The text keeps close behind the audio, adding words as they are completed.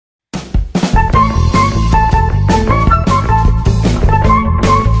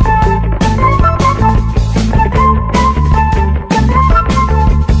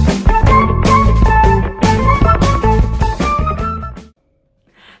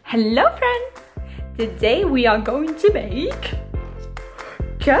Hello friends! Today we are going to make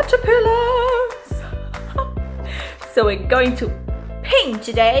caterpillars! So we're going to paint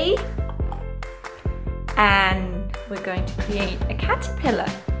today and we're going to create a caterpillar.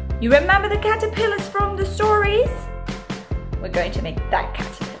 You remember the caterpillars from the stories? We're going to make that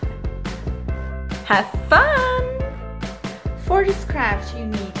caterpillar. Have fun! For this craft you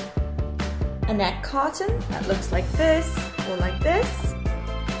need an egg carton that looks like this or like this,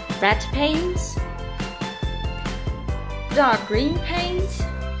 red paint, dark green paint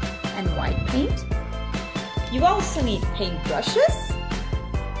and white paint. You also need paint brushes,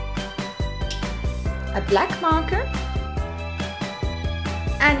 a black marker,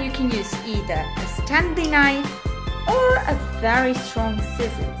 and you can use either a Stanley knife or a very strong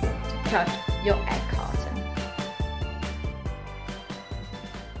scissors to cut your egg carton.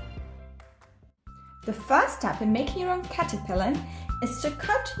 The first step in making your own caterpillar is to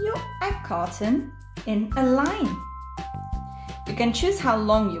cut your egg carton in a line. You can choose how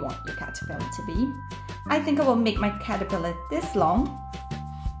long you want your caterpillar to be. I think I will make my caterpillar this long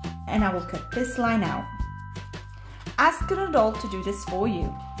and I will cut this line out. Ask an adult to do this for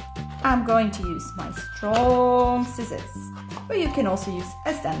you. I'm going to use my strong scissors, but you can also use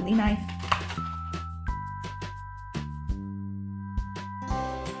a Stanley knife.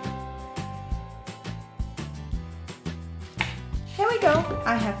 Here we go,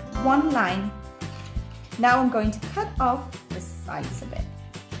 I have one line. Now I'm going to cut off the sides of it.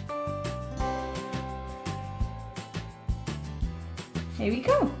 Here we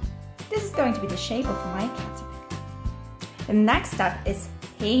go. This is going to be the shape of my caterpillar. The next step is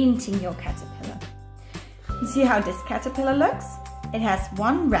painting your caterpillar. You see how this caterpillar looks? It has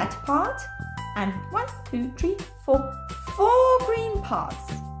one red part and 4 green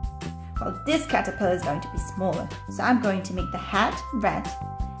parts. Well, this caterpillar is going to be smaller, so I'm going to make the head red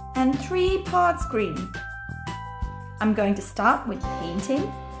and 3 parts green. I'm going to start with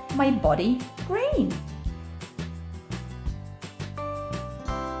painting my body green.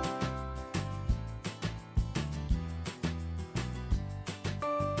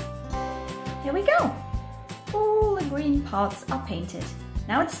 Here we go. All the green parts are painted.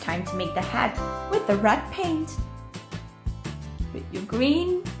 Now it's time to make the head with the red paint. Put your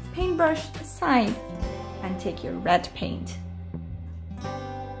green paintbrush aside and take your red paint.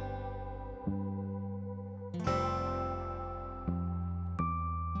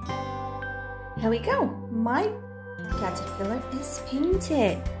 Here we go. My caterpillar is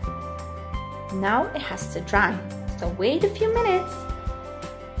painted. Now it has to dry, so wait a few minutes.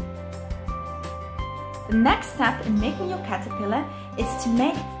 The next step in making your caterpillar is to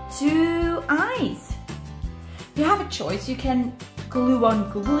make 2 eyes. You have a choice. You can glue on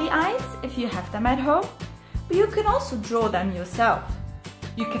googly eyes if you have them at home, but you can also draw them yourself.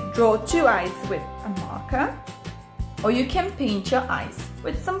 You can draw 2 eyes with a marker, or you can paint your eyes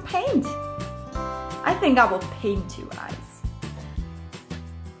with some paint. I think I will paint 2 eyes.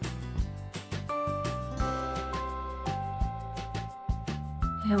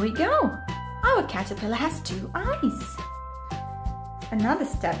 Here we go. Our caterpillar has 2 eyes. Another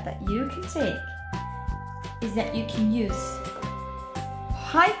step that you can take is that you can use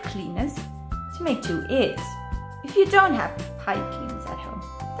pipe cleaners to make 2 ears. If you don't have pipe cleaners at home,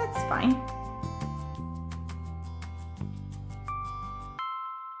 that's fine.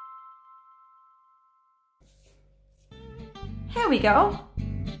 Here we go.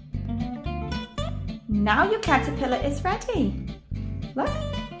 Now your caterpillar is ready. Look.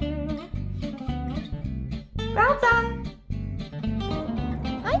 Well done!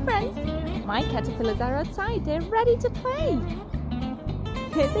 Hi friends! My caterpillars are outside. They're ready to play.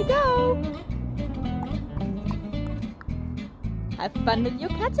 Here they go! Have fun with your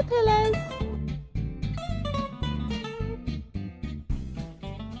caterpillars!